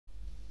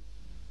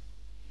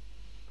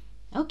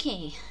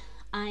Okay,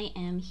 I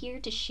am here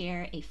to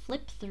share a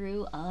flip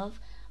through of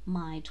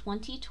my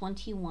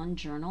 2021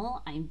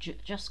 journal. I'm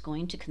just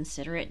going to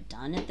consider it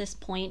done at this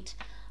point.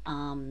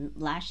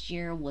 Last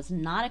year was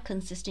not a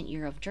consistent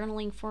year of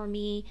journaling for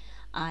me.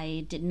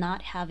 I did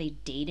not have a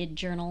dated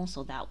journal,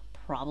 so that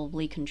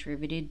probably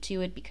contributed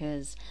to it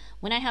because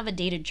when I have a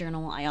dated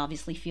journal, I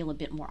obviously feel a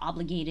bit more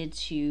obligated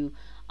to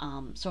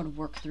sort of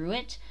work through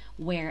it.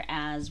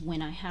 Whereas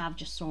when I have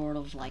just sort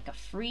of like a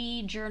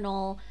free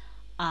journal,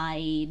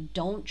 I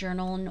don't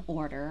journal in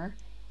order.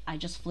 I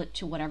just flip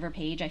to whatever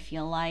page I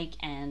feel like,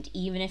 and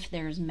even if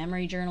there's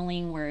memory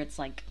journaling where it's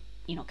like,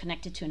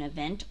 connected to an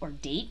event or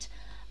date,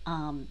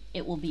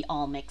 it will be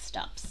all mixed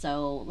up.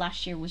 So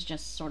last year was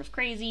just sort of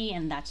crazy,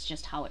 and that's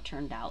just how it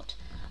turned out.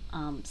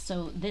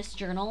 So this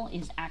journal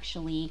is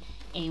actually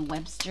a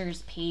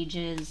Webster's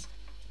Pages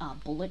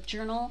bullet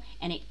journal,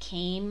 and it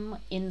came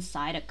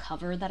inside a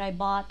cover that I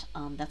bought.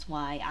 That's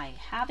why I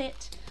have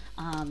it,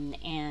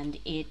 and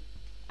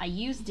I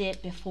used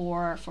it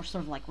before for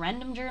sort of like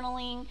random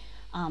journaling.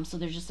 So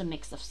there's just a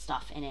mix of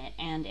stuff in it,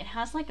 and it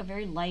has like a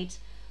very light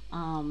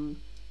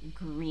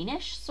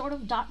greenish sort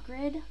of dot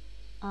grid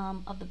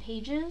of the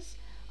pages.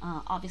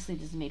 Obviously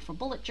this is made for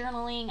bullet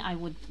journaling. I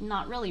would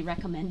not really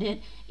recommend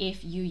it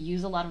if you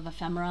use a lot of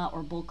ephemera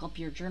or bulk up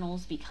your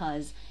journals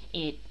because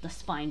the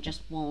spine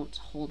just won't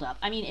hold up.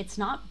 I mean, it's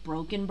not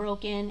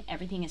broken.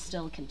 Everything is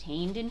still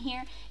contained in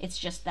here. It's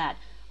just that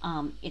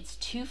it's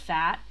too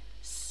fat,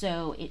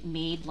 so it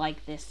made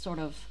like this sort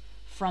of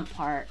front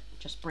part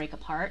just break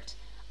apart.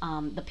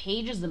 The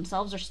pages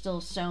themselves are still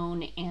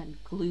sewn and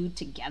glued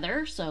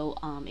together, so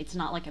it's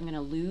not like I'm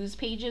gonna lose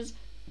pages.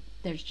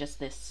 There's just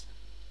this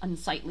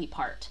unsightly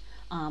part,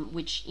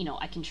 which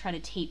I can try to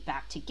tape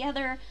back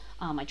together.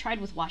 I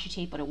tried with washi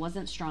tape, but it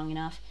wasn't strong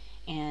enough,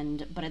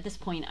 but at this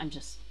point I'm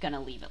just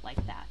gonna leave it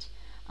like that.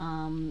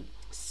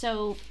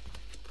 So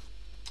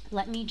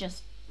let me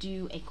just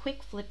do a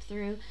quick flip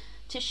through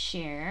to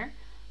share.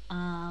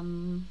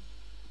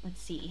 Let's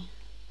see.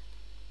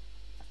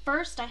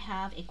 First, I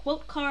have a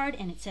quote card,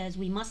 and it says,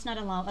 "We must not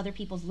allow other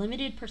people's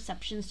limited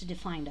perceptions to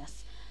define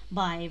us,"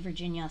 by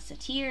Virginia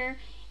Satir.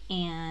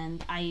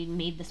 And I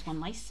made this one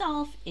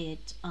myself.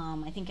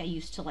 I think I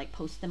used to like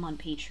post them on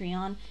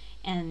Patreon.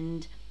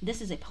 And this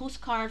is a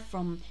postcard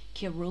from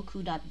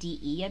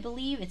kiroku.de, I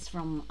believe. It's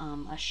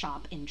from a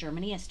shop in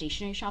Germany, a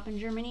stationery shop in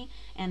Germany.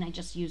 And I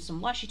just used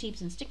some washi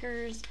tapes and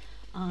stickers.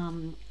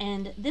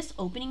 And this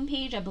opening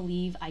page, I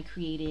believe I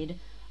created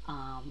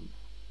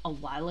a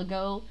while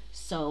ago,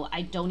 so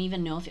I don't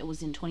even know if it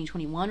was in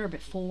 2021 or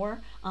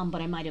before,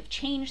 but I might have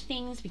changed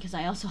things because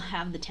I also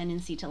have the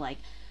tendency to like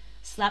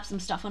slap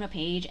some stuff on a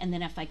page, and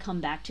then if I come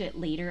back to it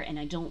later and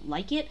I don't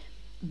like it,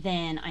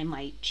 then I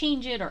might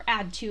change it or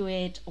add to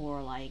it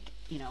or like,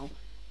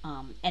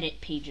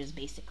 edit pages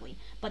basically.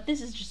 But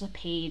this is just a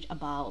page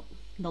about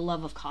the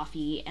love of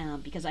coffee,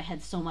 because I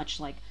had so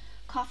much like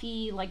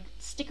coffee like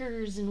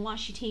stickers and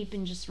washi tape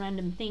and just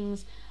random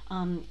things.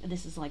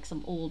 This is like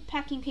some old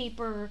packing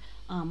paper,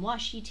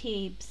 washi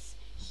tapes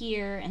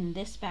here, and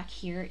this back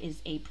here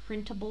is a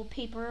printable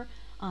paper.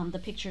 The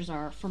pictures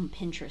are from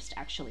Pinterest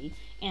actually,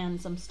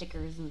 and some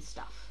stickers and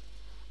stuff.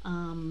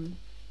 And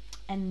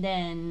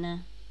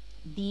then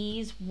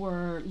these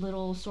were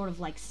little sort of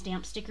like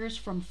stamp stickers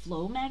from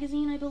Flow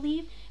magazine, I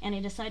believe, and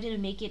I decided to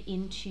make it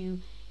into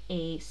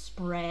a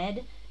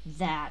spread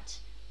that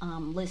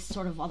lists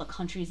sort of all the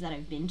countries that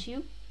I've been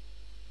to.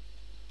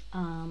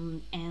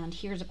 And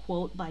here's a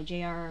quote by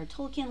J.R.R.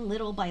 Tolkien: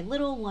 "Little by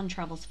little, one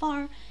travels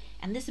far."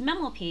 And this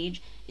memo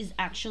page is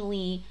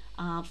actually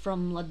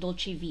from La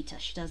Dolce Vita.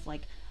 She does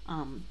like,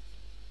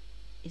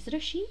 is it a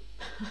she?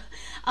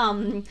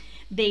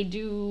 They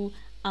do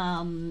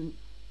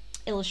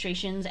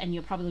illustrations, and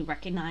you'll probably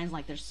recognize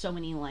like there's so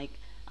many like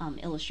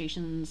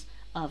illustrations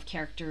of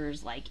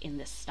characters like in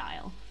this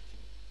style.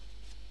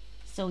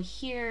 So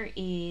here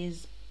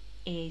is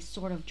a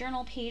sort of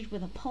journal page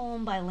with a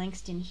poem by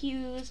Langston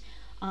Hughes.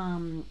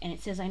 And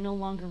it says, "I no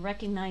longer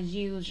recognize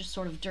you." It was just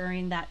sort of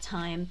during that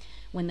time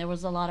when there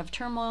was a lot of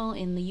turmoil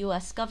in the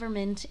US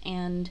government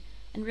and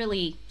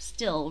really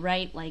still,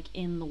 right, like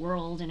in the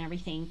world and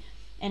everything.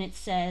 And it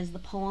says, the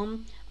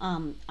poem,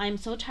 "I'm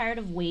so tired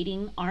of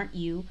waiting, aren't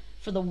you,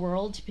 for the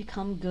world to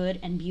become good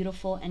and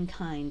beautiful and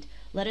kind.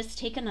 Let us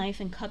take a knife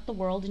and cut the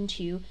world in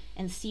two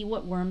and see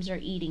what worms are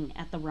eating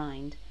at the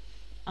rind."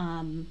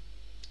 And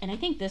I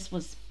think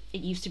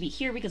it used to be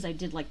here because I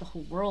did like the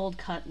whole world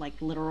cut,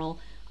 like literal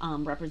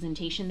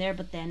representation there,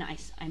 but then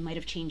I might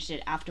have changed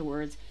it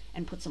afterwards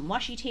and put some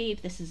washi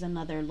tape. This is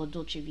another La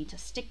Dolce Vita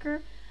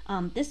sticker.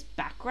 This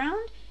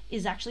background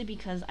is actually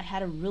because I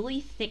had a really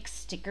thick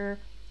sticker,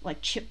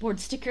 like chipboard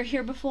sticker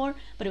here before,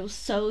 but it was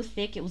so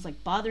thick it was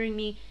like bothering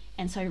me,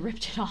 and so I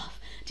ripped it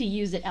off to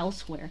use it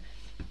elsewhere.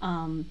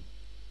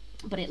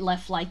 But it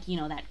left like,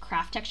 that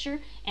craft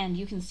texture, and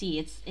you can see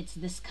it's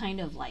this kind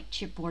of like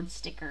chipboard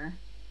sticker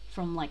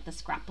from like the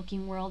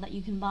scrapbooking world that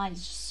you can buy.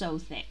 It's just so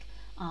thick.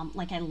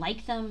 Like I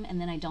like them and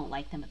then I don't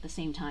like them at the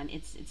same time.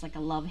 It's like a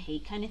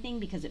love-hate kind of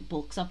thing because it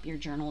bulks up your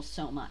journal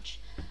so much.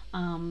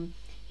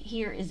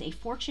 Here is a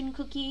fortune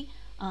cookie.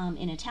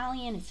 In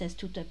Italian, it says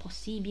tutto è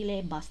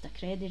possibile, basta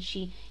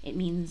crederci. It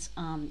means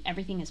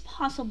everything is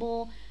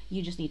possible,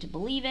 you just need to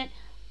believe it.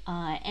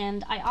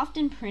 And I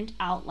often print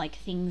out like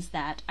things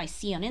that I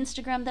see on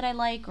Instagram that I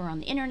like or on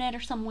the internet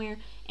or somewhere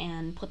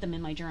and put them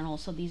in my journal.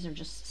 So these are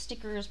just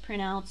stickers,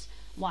 printouts,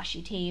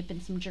 washi tape,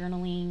 and some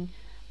journaling.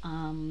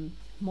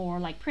 More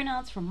like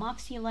printouts from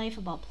Moxie Life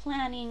about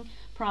planning,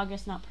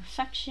 progress, not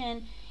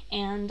perfection.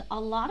 And a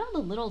lot of the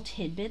little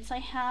tidbits I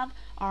have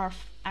are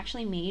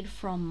actually made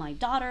from my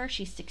daughter.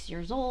 She's 6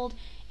 years old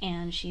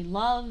and she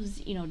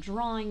loves, you know,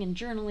 drawing and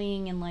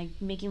journaling and like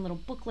making little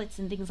booklets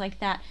and things like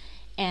that.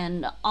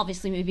 And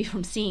obviously maybe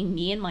from seeing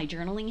me and my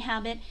journaling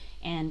habit,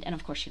 and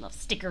of course she loves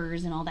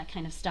stickers and all that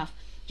kind of stuff,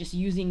 just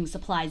using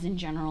supplies in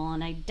general.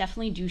 And I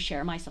definitely do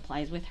share my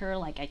supplies with her.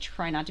 Like I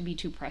try not to be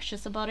too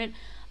precious about it,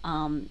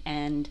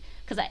 and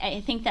because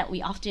I think that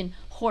we often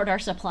hoard our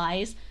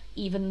supplies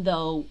even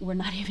though we're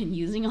not even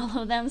using all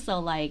of them. So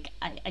like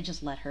I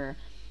just let her,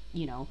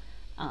 you know,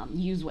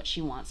 use what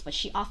she wants. But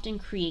she often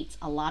creates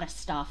a lot of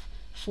stuff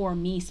for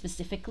me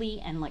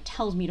specifically and like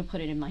tells me to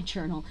put it in my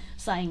journal,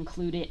 so I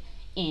include it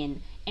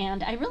in.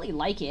 And I really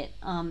like it,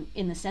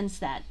 in the sense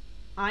that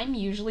I'm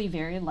usually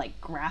very like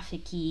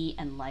graphic-y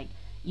and like,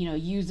 you know,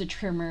 use a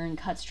trimmer and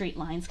cut straight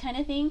lines kind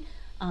of thing,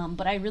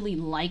 but I really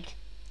like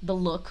the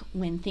look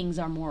when things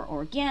are more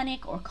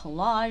organic or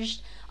collaged,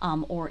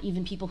 or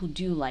even people who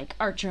do like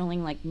art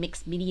journaling, like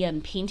mixed media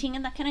and painting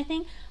and that kind of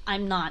thing.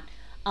 I'm not,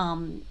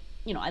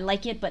 you know, I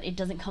like it, but it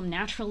doesn't come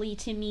naturally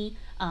to me,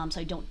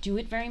 so I don't do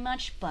it very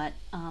much. But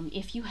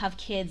if you have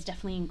kids,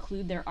 definitely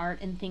include their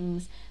art and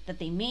things that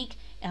they make.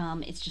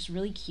 It's just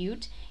really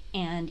cute.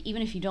 And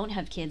even if you don't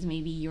have kids,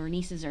 maybe your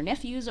nieces or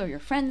nephews or your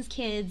friends'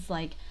 kids,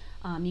 like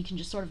you can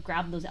just sort of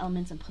grab those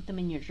elements and put them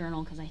in your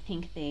journal, because I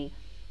think they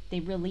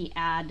really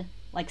add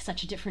like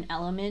such a different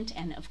element.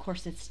 And of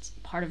course it's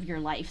part of your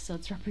life, so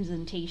it's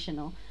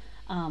representational.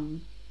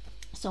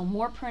 So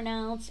more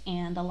printouts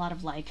and a lot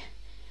of like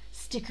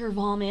sticker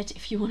vomit,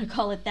 if you want to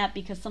call it that,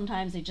 because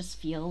sometimes they just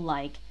feel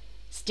like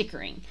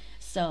stickering.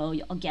 So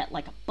you'll get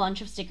like a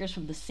bunch of stickers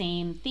from the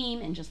same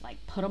theme and just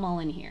like put them all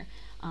in here.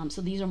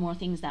 So these are more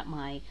things that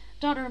my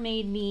daughter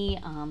made me,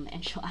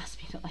 and she'll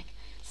ask me to like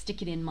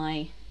stick it in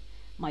my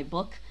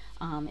book.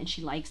 And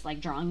she likes like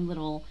drawing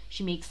little,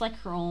 she makes like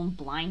her own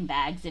blind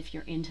bags, if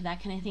you're into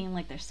that kind of thing.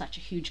 Like there's such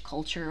a huge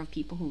culture of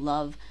people who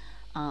love,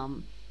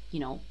 you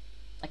know,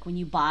 like when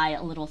you buy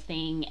a little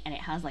thing and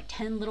it has like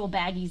 10 little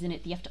baggies in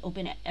it, you have to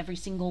open it, every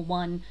single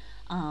one.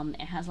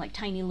 It has like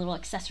tiny little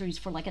accessories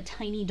for like a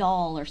tiny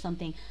doll or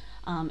something.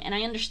 And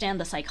I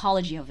understand the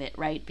psychology of it,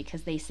 right?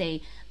 Because they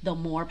say the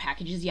more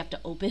packages you have to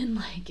open,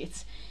 like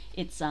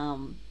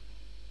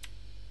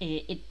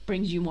it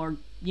brings you more,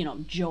 you know,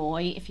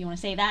 joy, if you want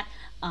to say that.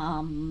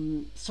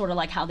 Sort of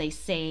like how they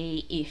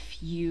say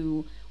if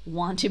you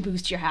want to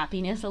boost your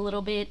happiness a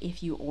little bit,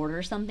 if you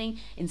order something,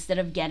 instead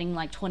of getting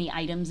like 20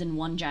 items in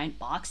one giant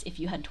box, if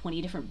you had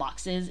 20 different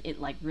boxes, it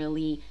like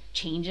really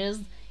changes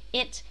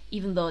it,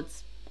 even though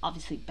it's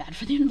obviously bad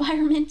for the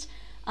environment.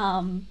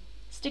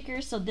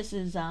 Stickers, so this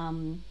is a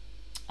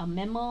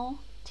memo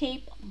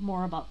tape,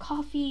 more about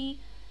coffee.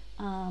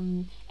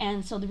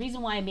 And so the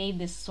reason why I made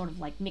this sort of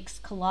like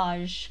mixed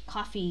collage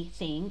coffee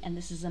thing, and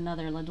this is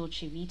another La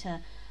Dolce Vita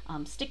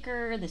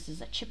sticker, this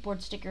is a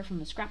chipboard sticker from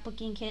the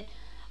scrapbooking kit,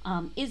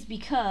 is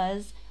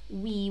because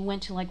we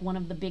went to like one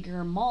of the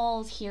bigger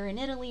malls here in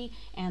Italy,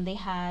 and they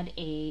had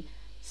a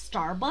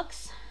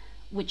Starbucks,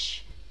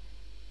 which,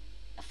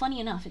 funny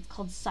enough, it's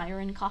called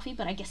Siren Coffee,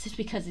 but I guess it's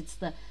because it's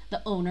the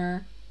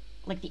owner,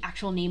 like the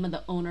actual name of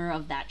the owner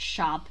of that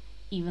shop,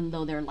 even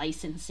though they're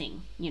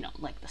licensing, you know,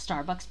 like the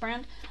Starbucks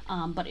brand.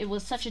 But it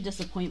was such a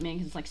disappointment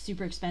because it's like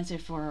super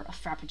expensive for a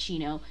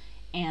Frappuccino,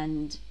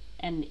 and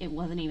it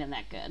wasn't even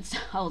that good. So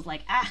I was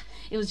like,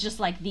 it was just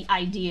like the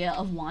idea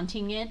of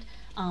wanting it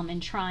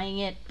and trying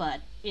it,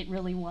 but it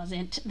really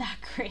wasn't that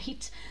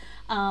great.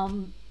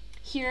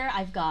 Here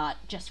I've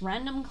got just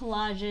random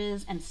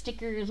collages and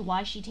stickers,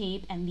 washi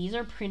tape, and these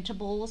are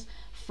printables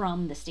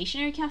from the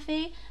Stationery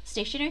Cafe.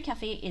 Stationery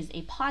Cafe is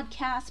a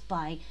podcast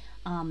by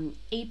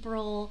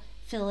April,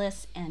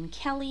 Phyllis, and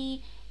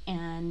Kelly,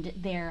 and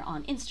they're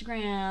on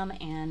Instagram.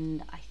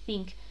 And I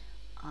think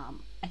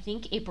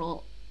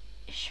April,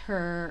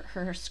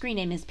 her screen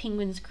name is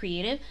Penguins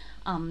Creative.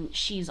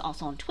 She's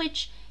also on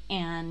Twitch,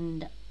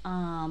 and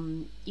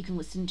you can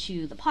listen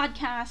to the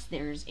podcast.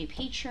 There's a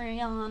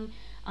Patreon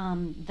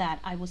that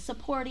I was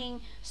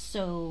supporting,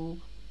 so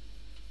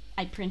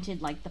I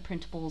printed like the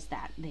printables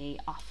that they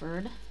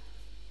offered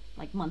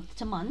like month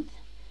to month.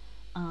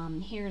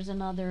 Here's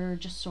another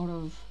just sort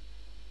of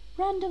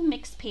random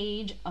mixed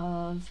page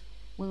of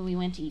when we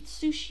went to eat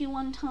sushi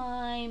one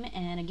time,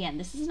 and again,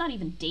 this is not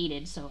even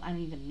dated, so I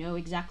don't even know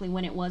exactly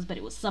when it was, but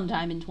it was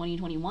sometime in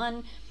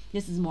 2021.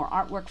 This is more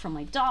artwork from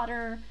my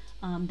daughter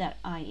that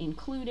I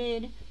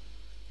included,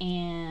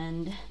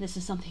 and this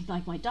is something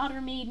like my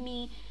daughter made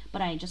me,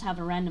 but I just have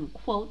a random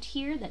quote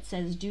here that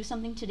says, "Do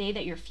something today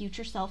that your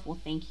future self will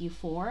thank you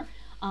for."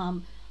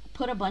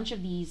 Put a bunch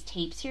of these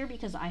tapes here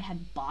because I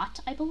had bought,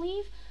 I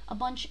believe, a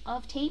bunch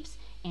of tapes,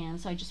 and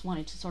so I just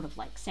wanted to sort of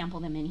like sample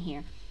them in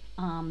here.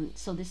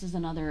 So this is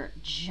another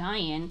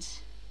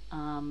giant,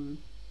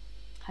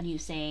 how do you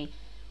say,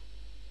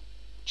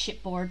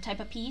 chipboard type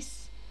of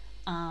piece,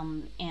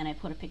 and I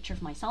put a picture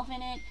of myself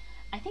in it.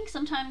 I think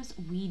sometimes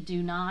we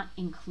do not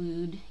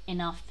include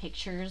enough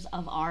pictures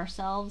of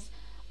ourselves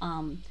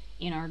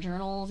in our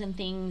journals and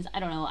things. I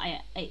don't know.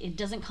 It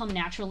doesn't come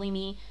natural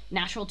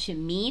to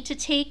me to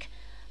take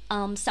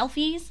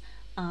selfies,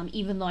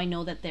 even though I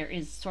know that there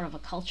is sort of a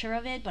culture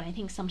of it. But I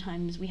think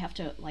sometimes we have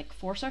to like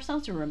force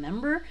ourselves to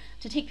remember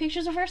to take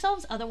pictures of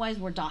ourselves. Otherwise,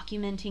 we're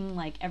documenting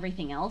like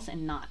everything else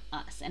and not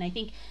us. And I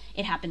think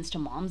it happens to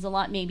moms a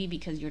lot, maybe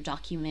because you're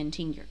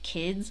documenting your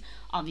kids,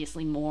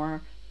 obviously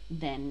more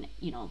than,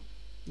 you know,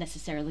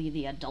 necessarily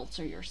the adults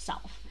or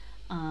yourself.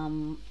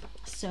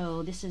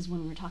 So this is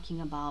when we're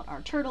talking about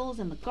our turtles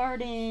in the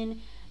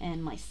garden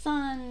and my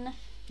son,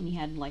 and he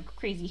had like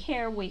crazy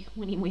hair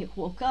when he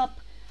woke up.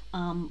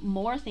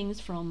 More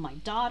things from my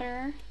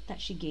daughter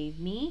that she gave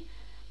me,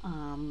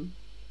 her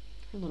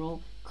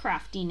little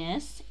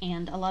craftiness,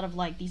 and a lot of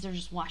like, these are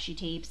just washi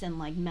tapes and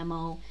like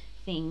memo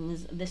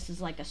things. This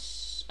is like a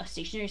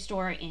stationery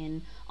store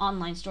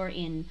online store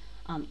in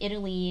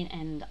Italy,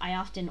 and I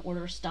often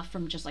order stuff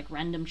from just like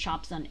random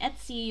shops on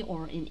Etsy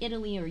or in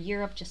Italy or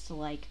Europe just to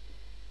like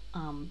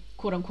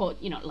quote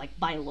unquote, you know, like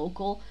buy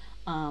local.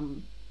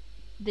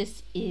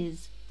 This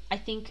is, I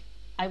think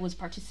I was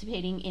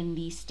participating in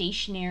the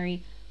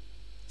Stationery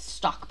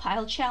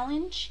stockpile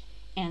challenge,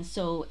 and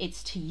so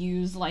it's to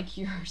use like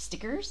your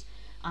stickers.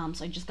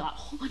 So I just got a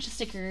whole bunch of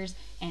stickers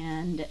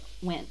and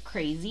went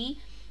crazy.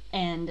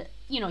 And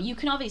you know, you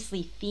can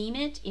obviously theme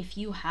it if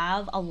you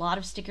have a lot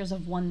of stickers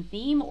of one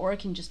theme, or it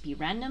can just be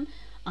random.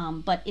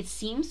 But it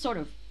seems sort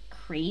of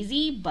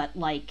crazy, but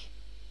like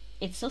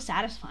it's so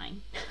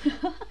satisfying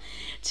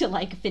to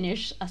like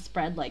finish a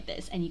spread like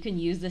this. And you can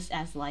use this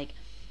as like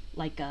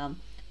a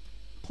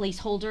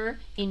placeholder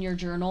in your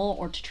journal,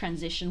 or to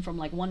transition from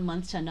like one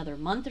month to another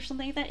month or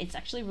something like that. It's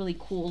actually really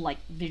cool, like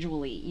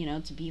visually, you know,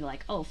 to be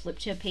like, oh, flip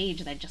to a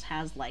page that just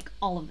has like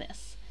all of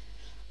this.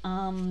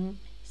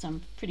 So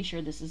I'm pretty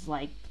sure this is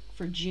like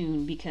for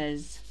June,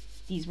 because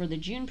these were the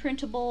June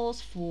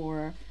printables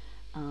for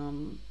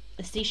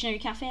the Stationery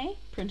Cafe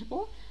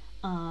printable,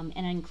 and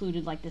I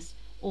included like this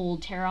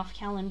old tear-off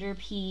calendar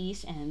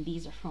piece, and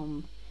this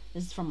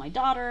is from my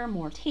daughter,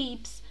 more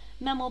tapes,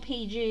 memo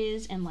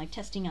pages, and like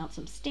testing out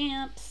some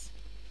stamps.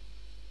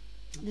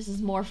 This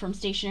is more from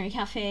Stationery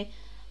Cafe,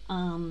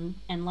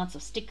 and lots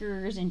of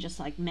stickers and just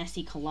like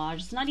messy collage.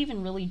 It's not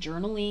even really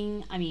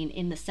journaling, I mean,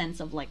 in the sense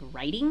of like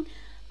writing.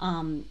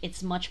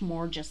 It's much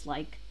more just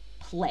like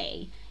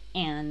play,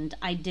 and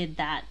I did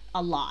that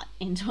a lot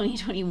in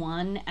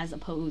 2021 as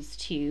opposed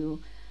to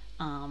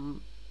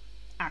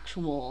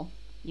actual,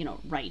 you know,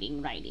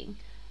 writing.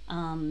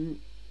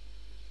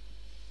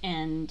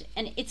 And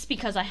it's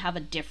because I have a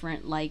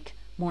different like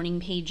morning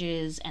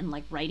pages and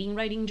like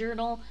writing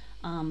journal.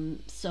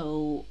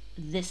 So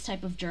this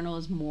type of journal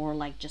is more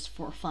like just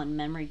for fun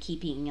memory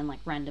keeping and like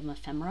random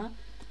ephemera.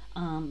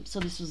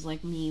 So this was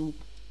like me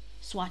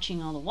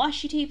swatching all the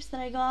washi tapes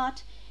that I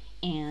got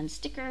and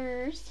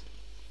stickers.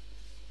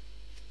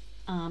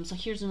 So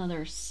here's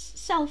another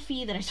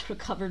selfie that I sort of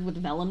covered with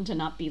vellum to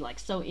not be like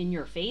so in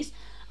your face.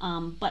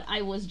 But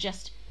I was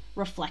just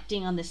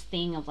reflecting on this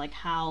thing of like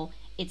how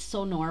it's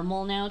so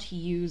normal now to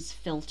use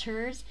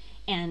filters,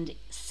 and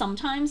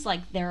sometimes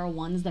like there are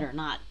ones that are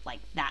not like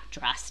that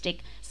drastic.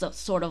 So it's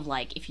sort of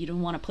like if you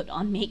don't want to put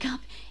on makeup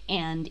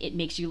and it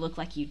makes you look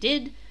like you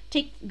did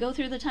go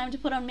through the time to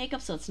put on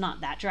makeup, so it's not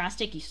that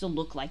drastic, you still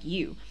look like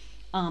you.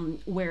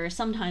 Whereas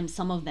sometimes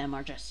some of them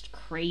are just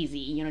crazy,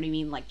 you know what I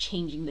mean, like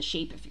changing the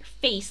shape of your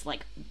face,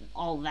 like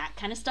all that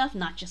kind of stuff,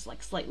 not just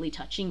like slightly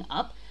touching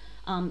up.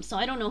 So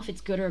I don't know if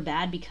it's good or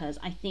bad, because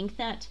I think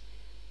that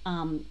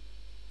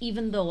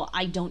even though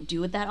I don't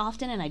do it that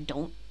often, and I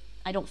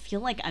don't feel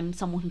like I'm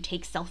someone who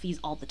takes selfies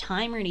all the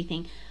time or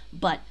anything,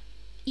 but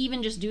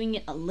even just doing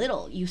it a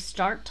little, you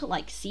start to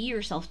like see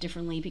yourself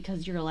differently,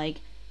 because you're like,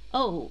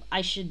 oh,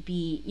 I should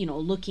be, you know,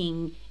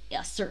 looking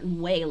a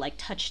certain way, like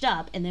touched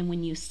up. And then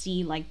when you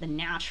see like the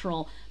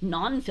natural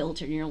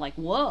non-filtered, you're like,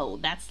 whoa,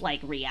 that's like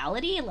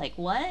reality, like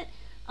what?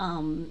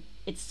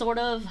 It's sort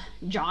of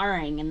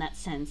jarring in that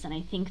sense. And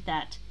I think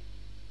that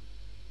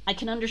I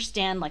can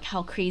understand like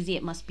how crazy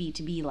it must be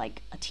to be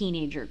like a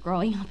teenager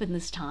growing up in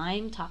this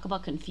time. Talk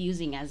about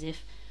confusing, as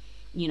if,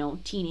 you know,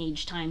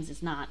 teenage times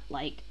is not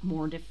like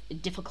more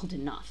difficult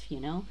enough, you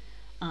know?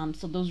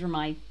 So those are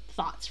my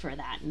thoughts for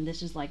that. And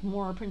this is like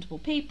more printable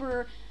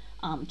paper,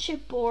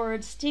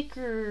 chipboard,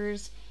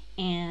 stickers.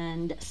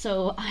 And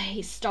so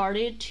I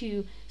started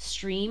to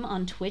stream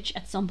on Twitch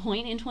at some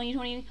point in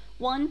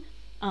 2021,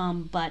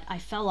 but I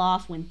fell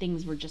off when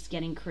things were just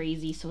getting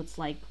crazy. So it's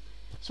like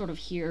sort of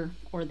here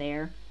or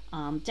there.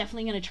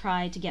 Definitely going to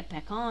try to get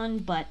back on,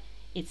 but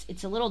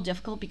it's a little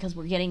difficult because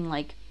we're getting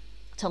like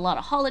to a lot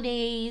of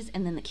holidays,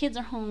 and then the kids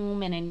are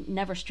home, and I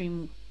never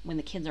stream when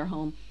the kids are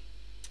home.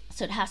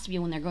 So it has to be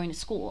when they're going to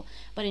school.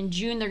 But in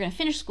June, they're going to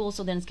finish school,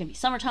 so then it's going to be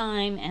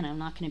summertime, and I'm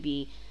not going to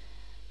be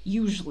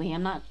usually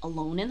I'm not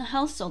alone in the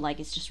house, so like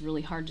it's just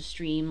really hard to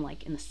stream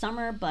like in the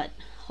summer, but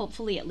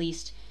hopefully at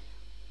least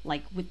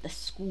like with the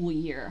school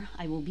year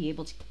I will be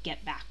able to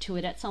get back to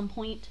it at some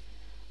point.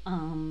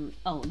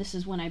 Oh, this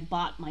is when I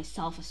bought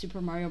myself a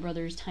Super Mario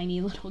Brothers tiny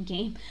little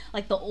game,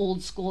 like the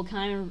old school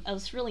kind. I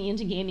was really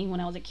into gaming when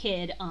I was a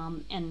kid,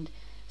 and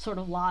sort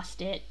of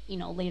lost it, you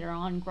know, later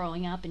on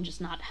growing up and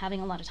just not having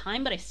a lot of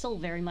time. But I still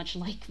very much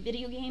like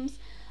video games.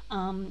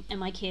 And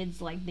my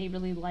kids, like, they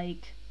really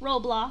like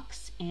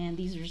Roblox, and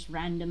these are just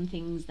random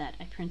things that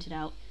I printed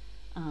out,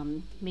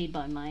 made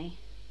by my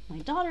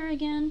daughter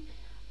again.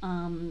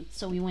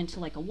 So we went to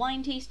like a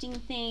wine tasting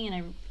thing, and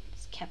I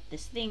kept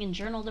this thing and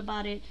journaled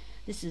about it.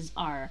 This is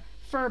our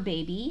fur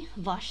baby,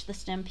 Vash the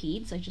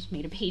Stampede, so I just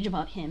made a page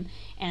about him.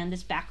 And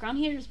this background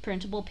here is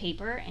printable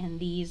paper, and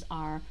these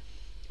are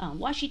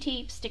washi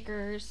tape,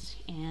 stickers,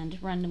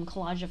 and random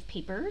collage of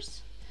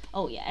papers.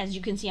 Oh yeah, as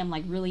you can see, I'm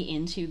like really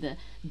into the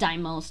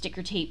Dymo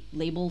sticker tape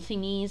label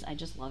thingies. I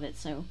just love it,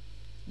 so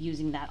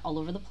using that all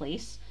over the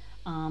place.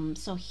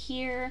 So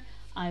here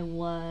I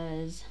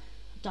was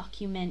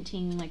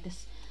documenting like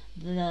this,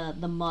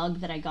 the mug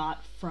that I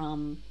got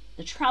from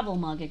the travel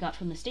mug I got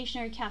from the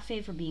Stationery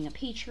Cafe for being a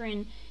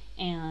patron,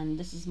 and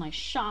this is my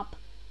shop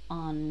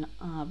on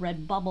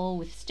Redbubble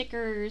with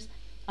stickers,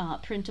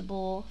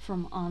 printable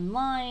from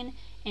online,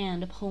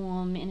 and a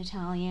poem in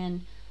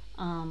Italian,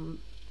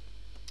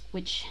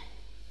 which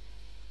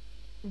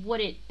what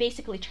it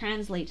basically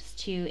translates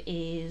to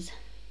is,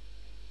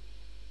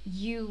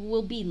 you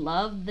will be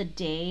loved the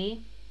day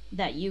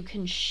that you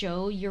can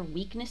show your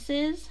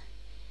weaknesses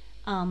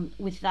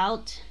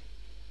without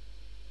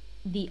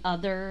the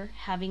other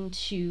having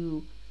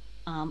to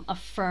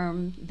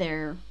affirm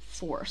their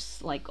force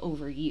like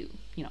over you,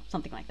 you know,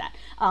 something like that.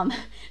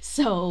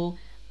 So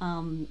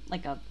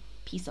like a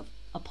piece of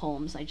a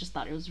poem, so I just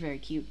thought it was very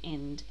cute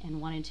and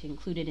wanted to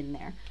include it in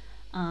there.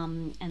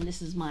 And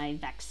this is my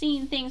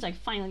vaccine things. I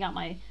finally got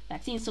my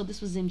vaccine, so this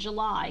was in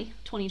July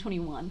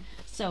 2021,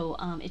 so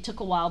it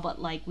took a while,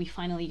 but like we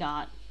finally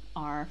got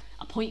our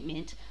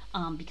appointment,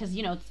 because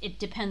you know it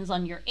depends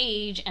on your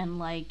age and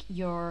like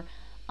your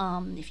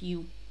if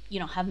you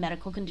know, have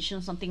medical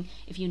conditions or something,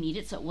 if you need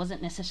it. So it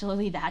wasn't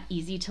necessarily that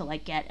easy to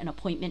like get an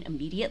appointment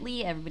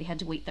immediately. Everybody had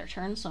to wait their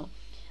turn. So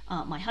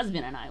my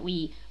husband and I,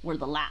 we were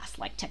the last,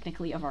 like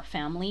technically, of our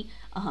family,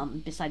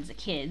 besides the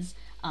kids,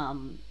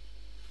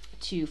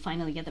 to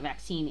finally get the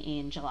vaccine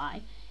in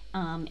July.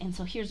 And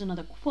so here's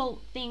another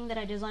quote thing that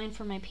I designed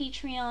for my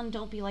Patreon.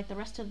 Don't be like the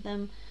rest of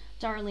them,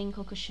 darling,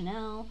 Coco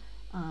Chanel.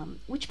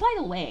 Which, by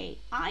the way,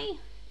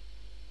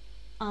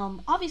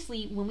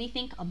 obviously when we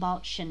think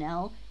about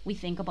Chanel, we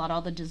think about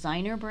all the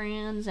designer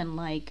brands and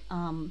like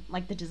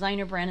the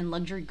designer brand and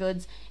luxury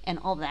goods and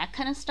all that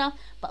kind of stuff.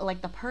 But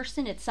like the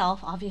person itself,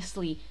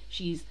 obviously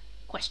she's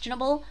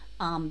questionable,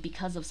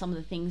 because of some of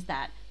the things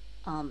that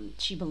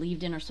she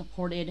believed in or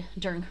supported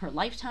during her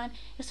lifetime.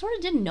 I sort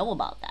of didn't know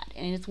about that.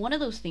 And it's one of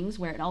those things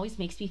where it always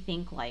makes me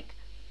think, like,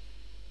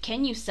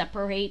 can you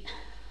separate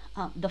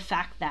the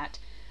fact that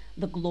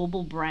the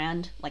global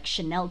brand like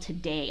Chanel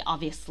today,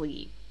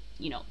 obviously,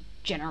 you know,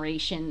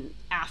 generation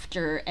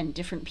after and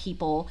different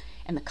people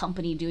and the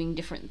company doing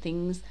different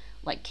things,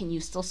 like, can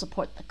you still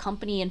support the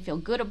company and feel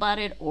good about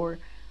it, or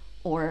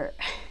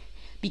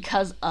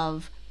because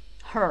of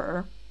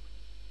her,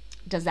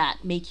 does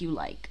that make you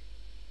like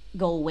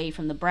go away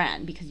from the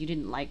brand because you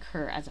didn't like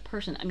her as a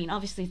person? I mean,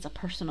 obviously it's a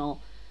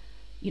personal,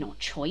 you know,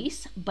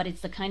 choice, but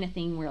it's the kind of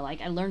thing where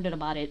like I learned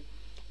about it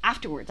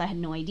afterwards. I had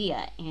no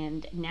idea,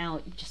 and now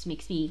it just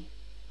makes me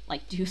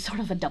like do sort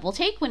of a double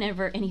take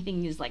whenever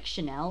anything is like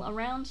Chanel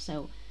around.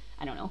 So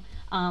I don't know.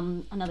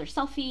 Another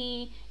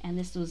selfie, and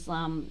this was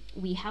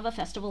we have a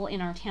festival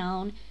in our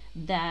town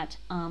that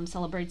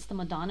celebrates the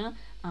Madonna,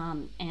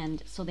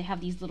 and so they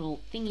have these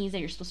little thingies that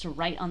you're supposed to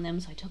write on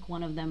them. So I took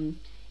one of them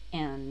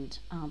and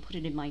put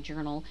it in my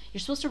journal. You're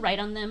supposed to write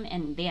on them,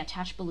 and they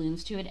attach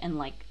balloons to it and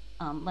like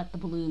let the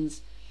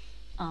balloons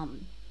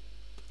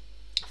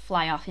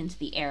fly off into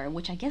the air,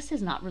 which I guess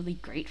is not really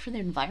great for the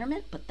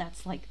environment, but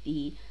that's like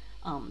the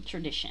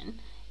tradition.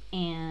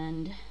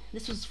 And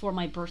this was for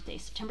my birthday,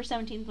 September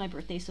 17th, my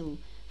birthday, so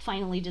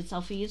finally did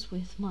selfies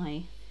with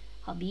my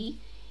hubby.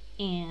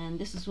 And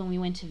this is when we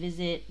went to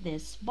visit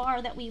this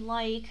bar that we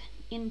like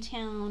in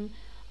town.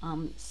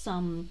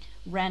 Some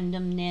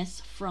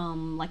randomness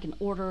from like an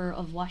order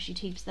of washi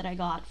tapes that I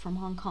got from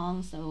Hong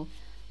Kong, so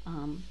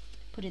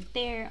put it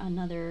there.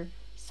 Another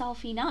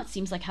selfie. Now it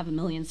seems like I have a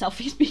million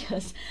selfies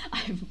because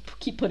I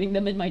keep putting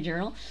them in my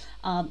journal.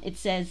 It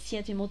says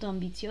siete molto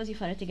ambiziosi,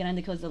 farete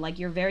grandi cose, like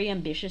you're very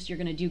ambitious, you're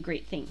gonna do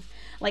great things.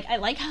 Like I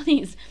like how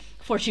these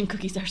fortune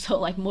cookies are so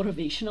like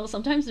motivational.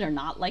 Sometimes they're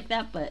not like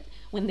that, but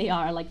when they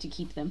are, I like to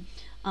keep them.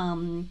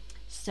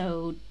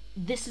 So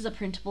this is a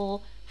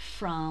printable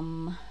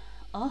from,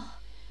 oh,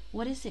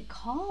 what is it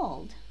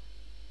called?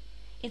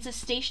 It's a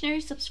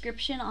stationery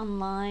subscription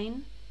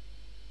online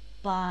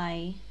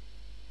by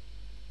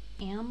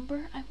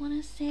Amber, I want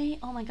to say.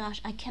 Oh my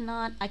gosh, I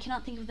cannot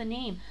think of the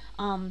name.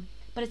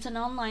 But it's an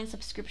online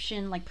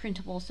subscription, like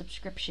printable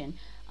subscription,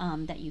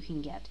 that you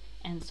can get.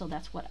 And so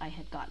that's what I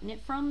had gotten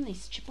it from,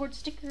 these chipboard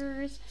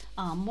stickers,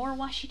 more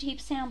washi tape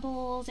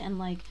samples, and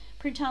like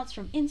printouts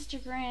from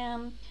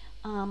Instagram,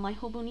 my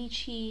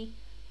Hobonichi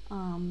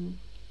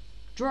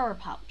drawer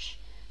pouch.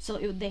 So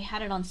they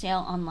had it on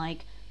sale on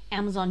like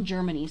Amazon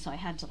Germany, so I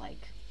had to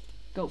like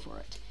go for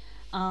it.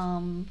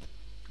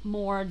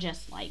 More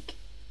just like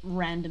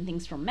random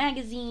things from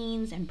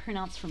magazines and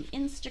printouts from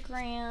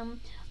Instagram.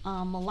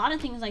 A lot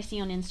of things I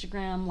see on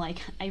Instagram, like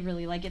I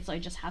really like it, so I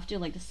just have to.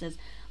 Like this says,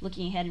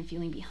 looking ahead and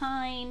feeling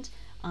behind,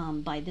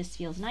 by This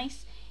Feels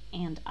Nice.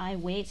 And I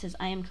Wait says,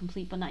 I am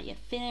complete but not yet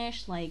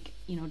finished, like,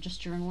 you know,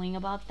 just journaling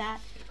about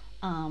that.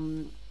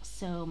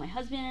 So my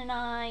husband and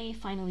I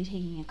finally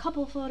taking a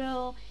couple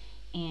photo,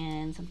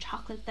 and some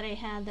chocolate that I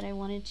had that I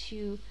wanted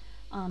to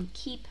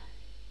keep.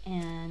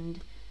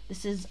 And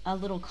this is a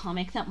little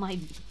comic that my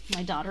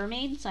daughter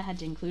made, so I had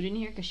to include it in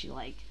here because she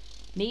like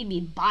made me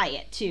buy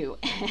it too.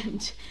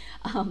 And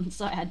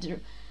so I had to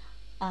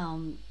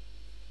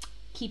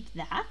keep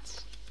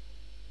that.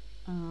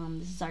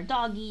 This is our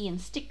doggy and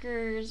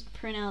stickers,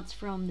 printouts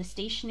from the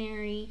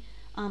Stationery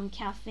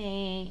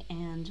cafe,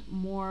 and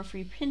more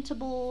free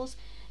printables.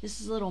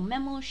 This is a little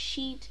memo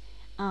sheet,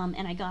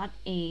 and I got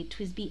a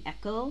TWSBI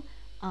Echo,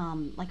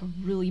 like a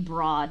really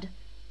broad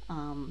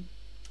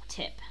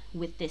tip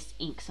with this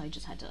ink, so I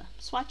just had to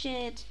swatch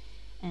it.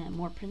 And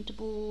more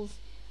printables,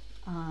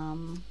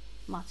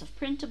 lots of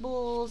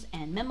printables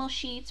and memo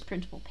sheets,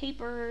 printable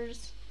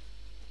papers.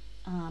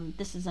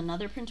 This is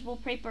another printable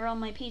paper on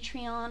my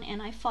Patreon,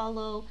 and I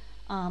follow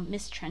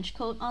Miss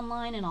Trenchcoat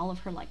online and all of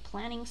her like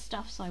planning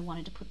stuff, so I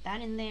wanted to put that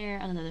in there.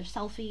 Another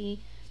selfie.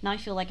 Now I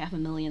feel like I have a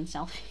million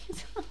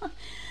selfies.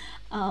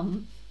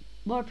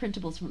 More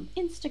printables from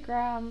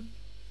Instagram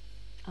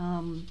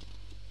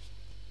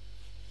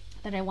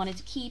that I wanted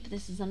to keep.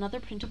 This is another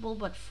printable,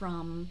 but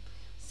from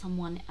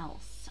someone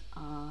else.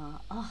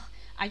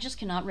 I just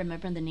cannot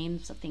remember the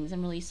names of things.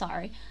 I'm really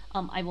sorry.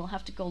 I will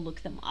have to go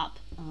look them up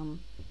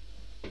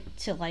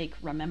to like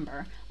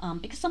remember,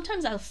 because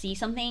sometimes I'll see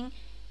something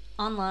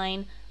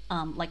online,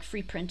 like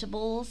free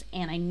printables,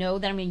 and I know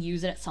that I'm going to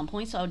use it at some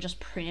point, so I'll just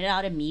print it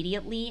out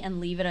immediately and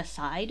leave it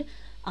aside.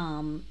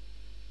 And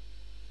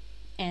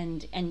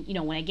you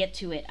know, when I get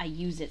to it, I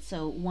use it.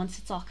 So once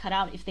it's all cut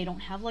out, if they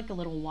don't have like a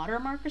little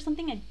watermark or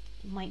something, I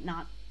might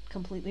not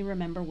completely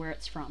remember where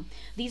it's from.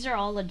 These are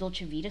all La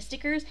Dolce Vita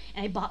stickers,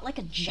 and I bought like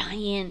a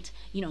giant,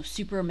 you know,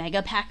 super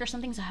mega pack or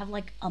something, so I have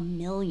like a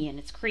million.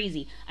 It's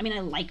crazy. I mean,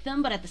 I like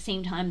them, but at the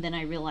same time, then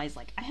I realized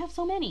like I have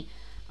so many.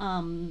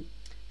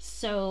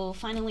 So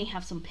finally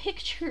have some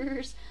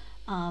pictures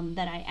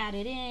that I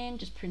added in,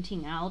 just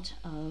printing out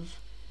of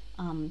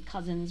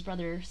cousins,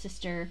 brother,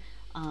 sister.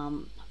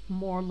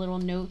 More little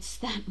notes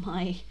that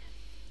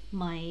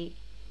my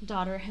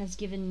daughter has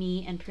given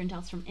me, and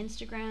printouts from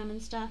Instagram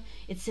and stuff.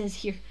 It says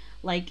here,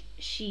 like,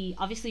 she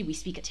obviously we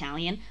speak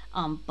Italian,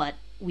 but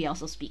we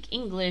also speak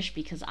English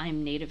because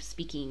I'm native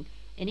speaking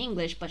in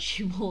English, but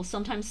she will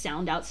sometimes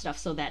sound out stuff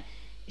so that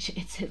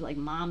it says like,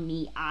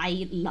 "Mommy,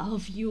 I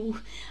love you."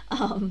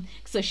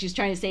 So she's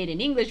trying to say it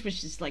in English, but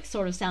she's like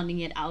sort of sounding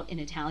it out in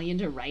Italian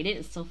to write it.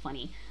 It's so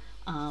funny.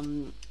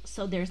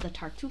 So there's the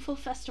Tartufo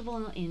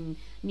Festival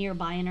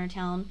nearby in our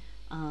town.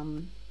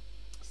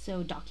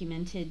 So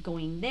documented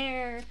going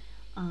there.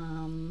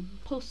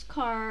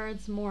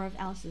 Postcards, more of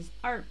Alice's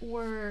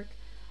artwork.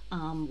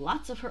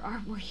 Lots of her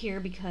artwork here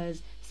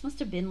because this must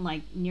have been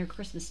like near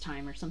Christmas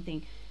time or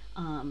something.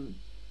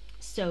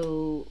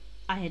 So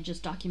I had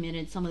just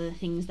documented some of the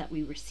things that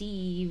we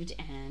received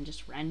and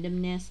just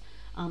randomness.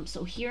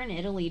 So here in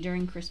Italy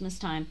during Christmas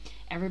time,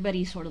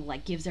 everybody sort of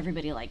like gives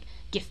everybody like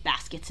gift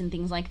baskets and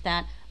things like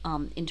that,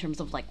 in terms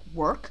of like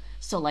work.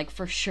 So like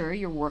for sure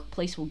your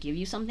workplace will give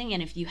you something,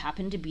 and if you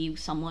happen to be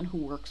someone who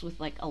works with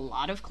like a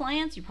lot of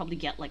clients, you probably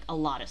get like a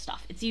lot of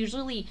stuff. It's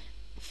usually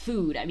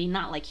food. I mean,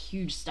 not like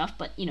huge stuff,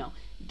 but you know,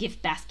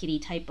 gift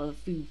baskety type of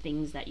food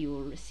things that you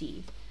will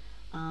receive.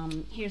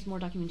 Here's more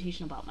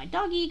documentation about my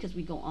doggy because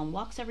we go on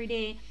walks every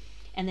day.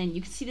 And then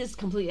you can see this is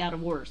completely out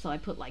of order, so I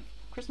put like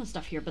Christmas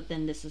stuff here, but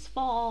then this is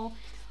fall.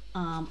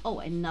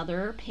 Oh,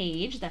 another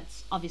page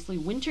that's obviously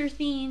winter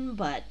theme,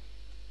 but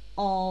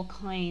all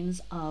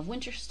kinds of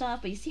winter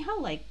stuff. But you see how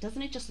like,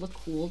 doesn't it just look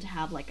cool to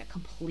have like a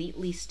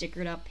completely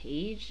stickered up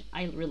page?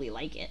 I really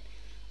like it.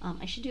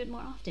 I should do it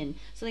more often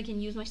so I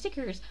can use my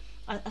stickers,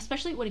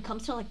 especially when it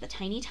comes to like the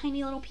tiny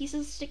little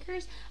pieces of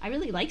stickers. I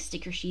really like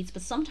sticker sheets,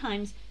 but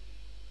sometimes,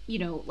 you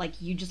know,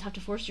 like you just have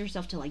to force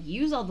yourself to like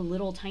use all the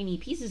little tiny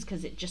pieces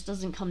because it just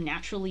doesn't come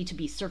naturally to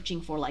be searching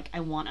for like,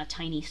 I want a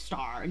tiny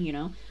star, you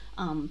know.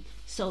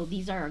 So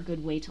these are a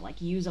good way to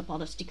like use up all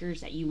the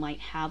stickers that you might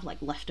have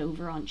like left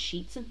over on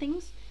sheets and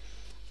things.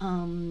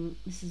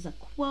 This is a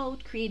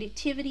quote: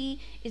 "Creativity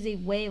is a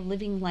way of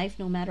living life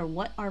no matter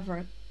what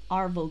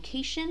our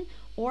vocation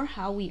or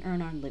how we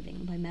earn our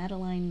living," by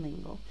Madeline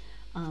Lingle.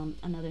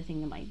 Another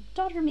thing that my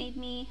daughter made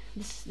me,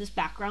 this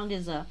background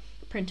is a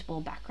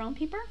printable background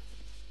paper.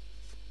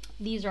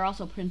 These are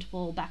also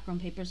printable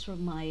background papers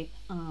from my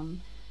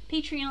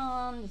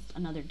Patreon.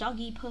 Another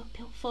doggy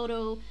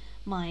photo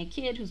my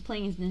kid who's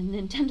playing his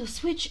Nintendo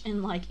Switch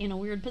and like in a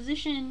weird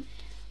position.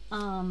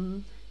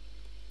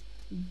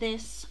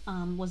 This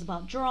was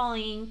about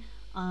drawing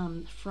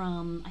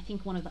from, I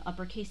think, one of the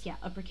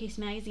uppercase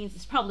magazines.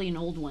 It's probably an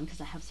old one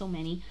because I have so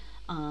many.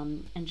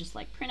 And just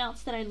like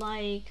printouts that I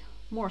like,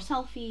 more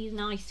selfies.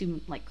 Now I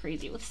zoom like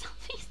crazy with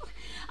selfies.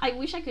 I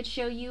wish I could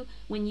show you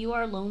when you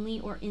are lonely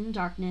or in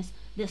darkness,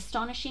 the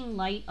astonishing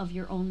light of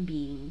your own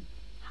being.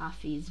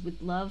 Hafiz,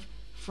 with love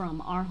from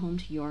our home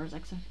to yours.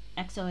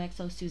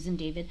 XOXO Susan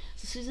David.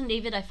 So Susan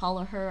David, I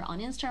follow her on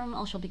Instagram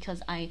also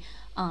because I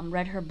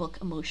read her book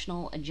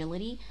Emotional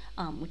Agility,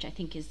 which I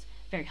think is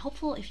very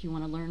helpful if you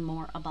want to learn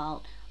more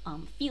about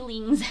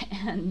feelings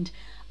and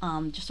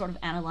just sort of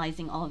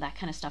analyzing all of that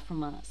kind of stuff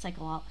from a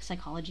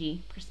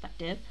psychology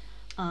perspective.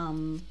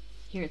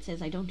 Here it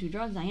says, I don't do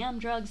drugs, I am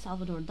drugs,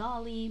 Salvador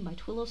Dali, by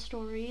Twillo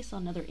Story, so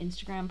another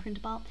Instagram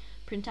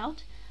printout.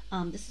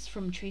 This is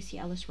from Tracy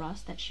Ellis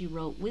Ross that she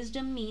wrote,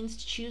 wisdom means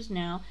to choose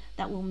now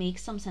that will make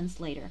some sense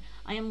later.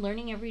 I am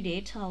learning every day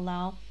to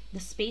allow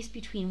the space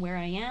between where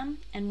I am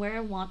and where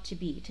I want to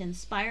be, to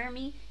inspire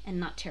me and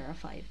not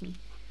terrify me.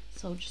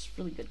 So just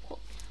really good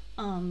quote.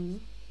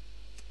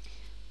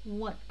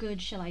 What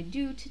good shall I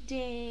do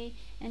today?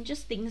 And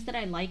just things that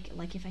I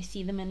like if I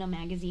see them in a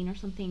magazine or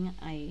something,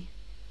 I,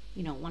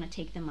 want to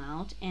take them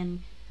out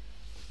and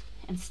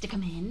stick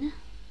them in.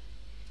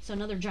 So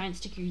another giant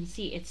sticker, you can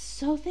see it's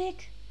so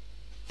thick,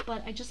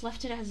 but I just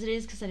left it as it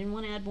is because I didn't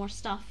want to add more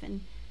stuff.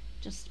 And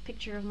just a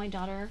picture of my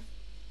daughter,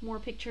 more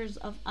pictures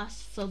of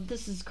us. So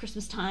this is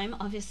Christmas time,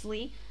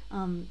 obviously,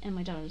 and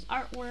my daughter's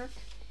artwork.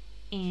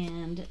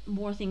 And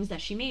more things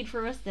that she made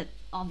for us that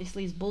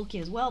obviously is bulky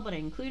as well, but I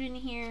included in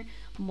here.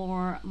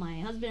 More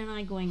my husband and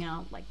I going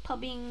out like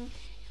pubbing,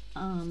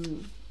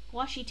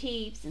 washi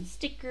tapes and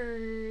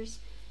stickers,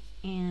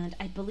 and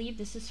I believe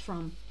this is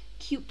from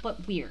Cute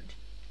But Weird.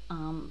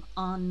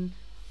 On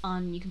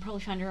you can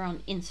probably find her on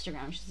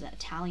Instagram. She's an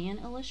Italian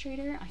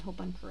illustrator. I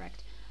hope I'm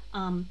correct.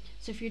 So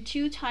if you're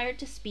too tired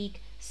to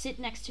speak, sit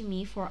next to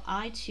me, for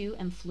I too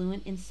am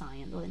fluent in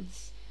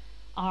silence.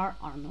 R.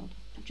 Arnold.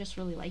 I just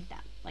really like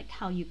that. Like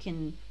how you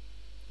can,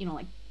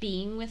 like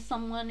being with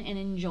someone and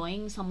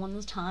enjoying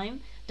someone's time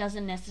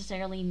doesn't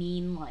necessarily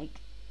mean like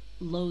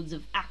loads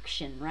of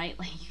action, right?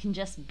 Like you can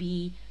just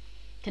be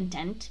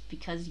content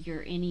because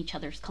you're in each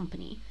other's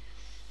company.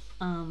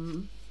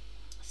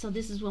 So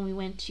this is when we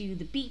went to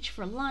the beach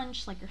for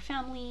lunch, like our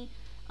family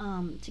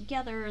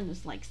together, and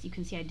there's like, you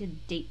can see I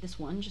did date this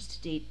one just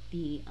to date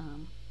the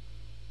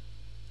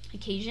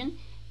occasion.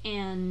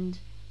 And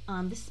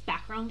this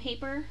background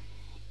paper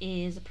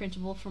is a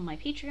printable from my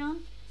Patreon.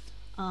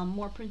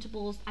 More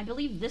printables. I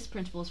believe this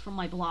printable is from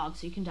my blog,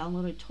 so you can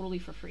download it totally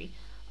for free.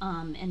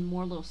 And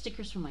more little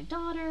stickers from my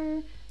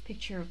daughter,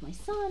 picture of my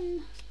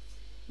son,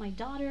 my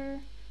daughter.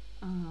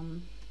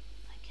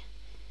 I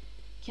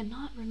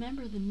cannot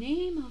remember the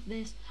name of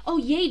this. Oh,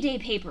 Yay Day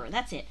paper,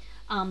 that's it.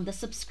 The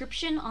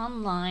subscription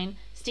online,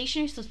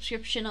 stationery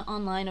subscription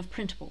online of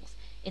printables.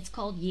 It's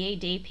called Yay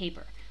Day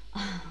paper.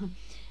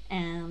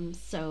 And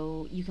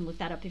so you can look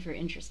that up if you're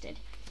interested.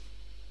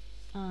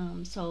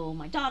 So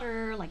my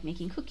daughter, like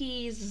making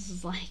cookies. This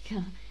is like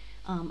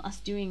us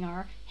doing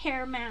our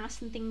hair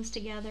masks and things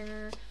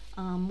together.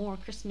 More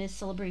Christmas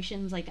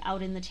celebrations, like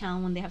out in the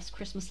town when they have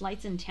Christmas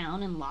lights in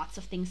town and lots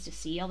of things to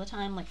see all the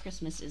time. Like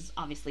Christmas is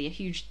obviously a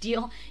huge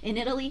deal in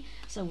Italy,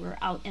 so we're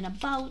out and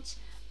about.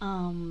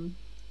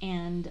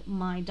 And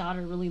my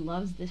daughter really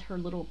loves her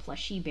little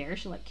plushy bear.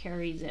 She like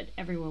carries it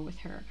everywhere with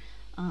her.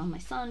 My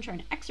son trying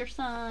to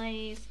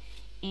exercise,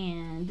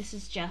 and this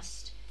is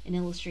just an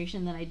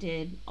illustration that I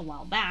did a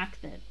while back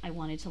that I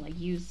wanted to like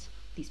use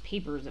these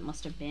papers, it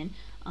must have been,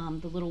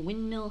 the little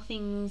windmill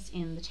things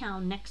in the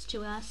town next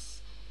to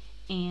us.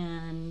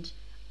 And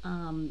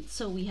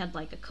so we had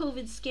like a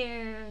COVID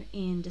scare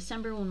in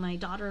December when my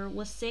daughter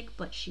was sick,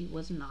 but she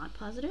was not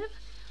positive.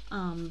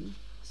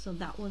 So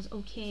that was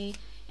okay.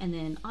 And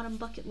then Autumn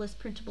Bucket List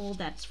printable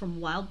that's from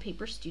Wild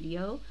Paper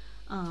Studio.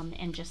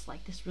 And just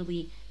like this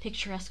really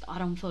picturesque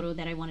autumn photo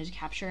that I wanted to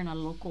capture in a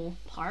local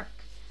park.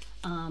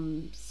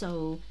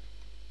 So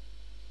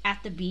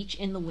at the beach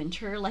in the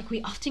winter, like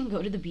we often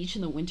go to the beach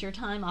in the winter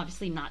time,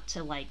 obviously not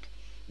to like,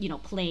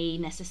 play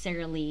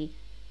necessarily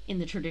in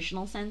the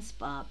traditional sense,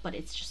 but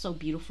it's just so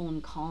beautiful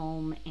and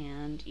calm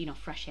and,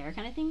 fresh air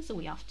kind of thing. So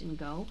we often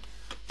go.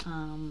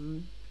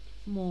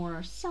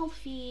 More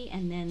selfie,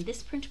 and then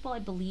this printable I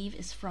believe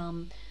is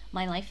from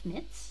My Life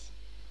Knits.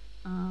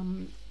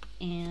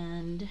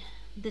 And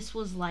this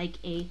was like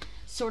a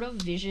sort of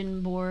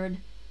vision board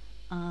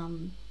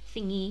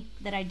thingy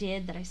that I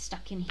did that I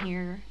stuck in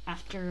here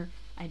after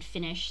I'd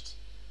finished,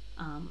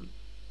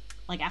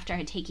 like after I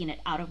had taken it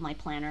out of my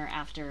planner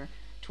after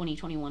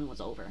 2021 was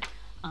over.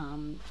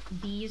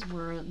 These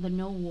were the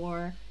No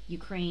War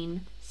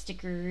Ukraine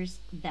stickers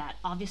that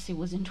obviously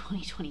was in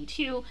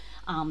 2022,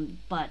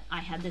 but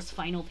I had this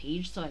final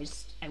page, so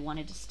I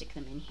wanted to stick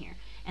them in here.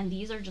 And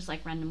these are just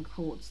like random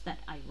quotes that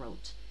I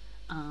wrote.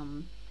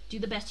 Do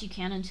the best you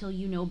can until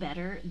you know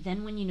better.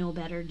 Then when you know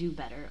better, do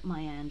better.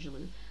 Maya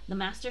Angelou. The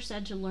master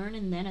said to learn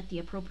and then at the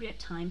appropriate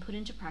time put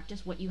into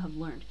practice what you have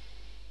learned.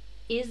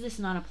 Is this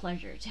not a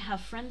pleasure? To have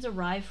friends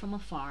arrive from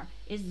afar,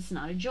 is this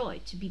not a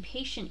joy? To be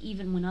patient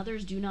even when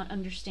others do not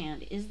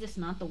understand, is this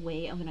not the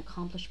way of an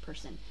accomplished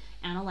person?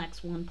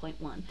 Analects 1.1.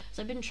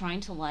 So I've been trying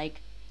to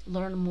like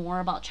learn more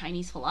about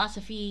Chinese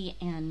philosophy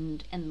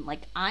and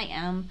like I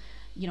am,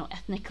 you know,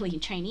 ethnically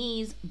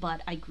Chinese,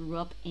 but I grew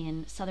up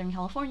in Southern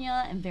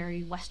California and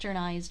very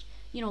westernized,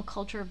 you know,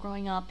 culture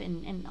growing up,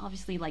 and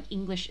obviously like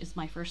English is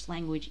my first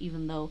language,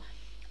 even though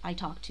I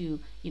talk to,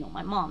 you know,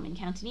 my mom in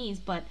Cantonese,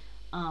 but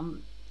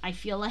I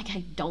feel like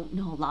I don't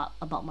know a lot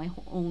about my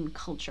own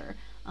culture.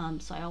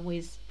 So I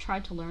always try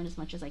to learn as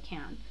much as I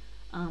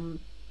can.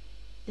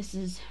 This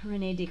is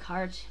Rene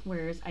Descartes,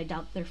 whereas I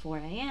doubt, therefore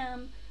I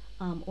am,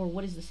 or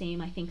what is the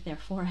same, I think,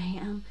 therefore I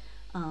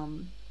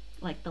am.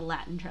 Like the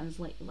Latin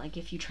translate, like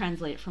if you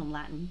translate it from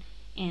Latin,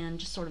 and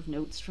just sort of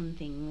notes from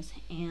things.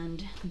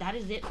 And that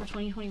is it for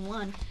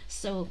 2021.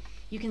 So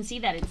you can see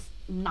that it's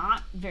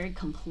not very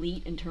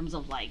complete in terms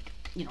of like,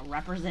 you know,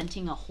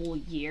 representing a whole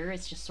year.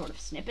 It's just sort of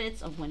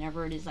snippets of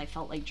whenever it is I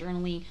felt like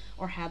journaling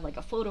or had like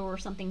a photo or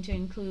something to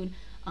include.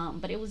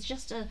 But it was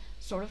just a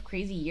sort of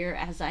crazy year,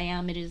 as I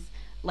am. It is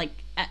like,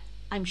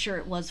 I'm sure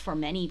it was for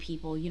many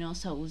people, you know,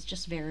 so it was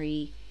just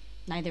very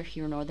neither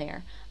here nor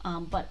there.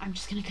 But I'm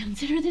just going to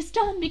consider this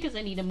done because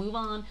I need to move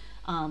on.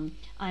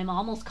 I'm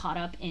almost caught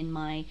up in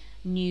my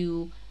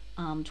new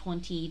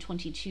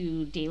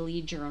 2022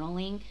 daily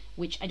journaling,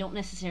 which I don't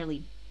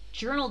necessarily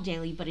journal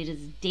daily, but it is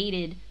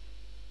dated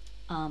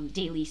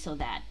daily so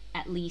that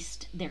at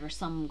least there's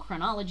some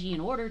chronology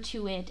and order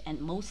to it,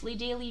 and mostly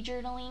daily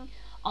journaling.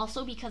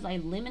 Also because I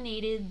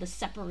eliminated the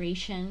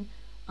separation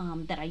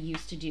that I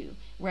used to do,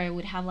 where I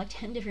would have like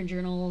 10 different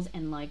journals,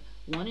 and like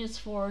one is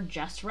for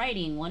just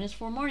writing, one is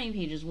for morning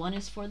pages, one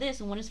is for this,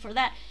 and one is for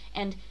that.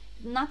 And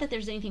not that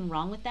there's anything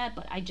wrong with that,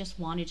 but I just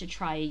wanted to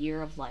try a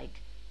year of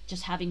like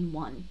just having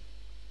one.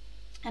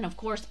 And of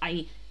course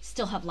I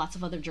still have lots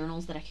of other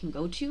journals that I can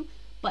go to,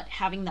 but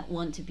having that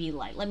one to be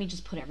like, let me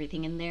just put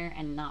everything in there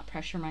and not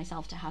pressure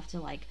myself to have to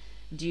like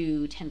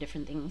do 10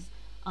 different things.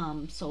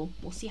 So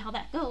we'll see how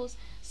that goes.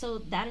 So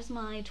that is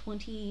my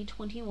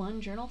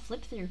 2021 journal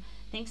flip through.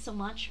 Thanks so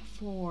much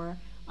for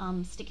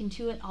sticking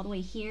to it all the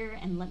way here,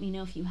 and let me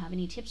know if you have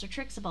any tips or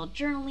tricks about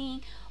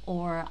journaling,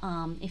 or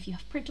if you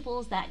have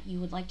printables that you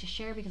would like to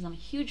share, because I'm a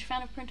huge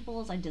fan of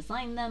printables. I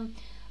design them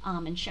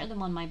and share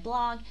them on my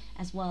blog,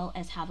 as well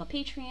as have a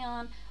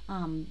Patreon.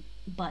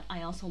 But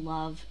I also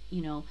love,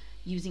 you know,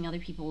 using other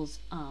people's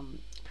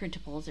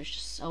printables. They're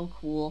just so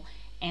cool,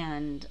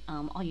 and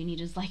all you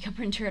need is like a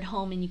printer at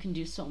home and you can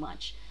do so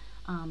much.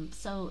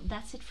 So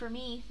that's it for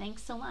me.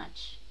 Thanks so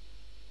much.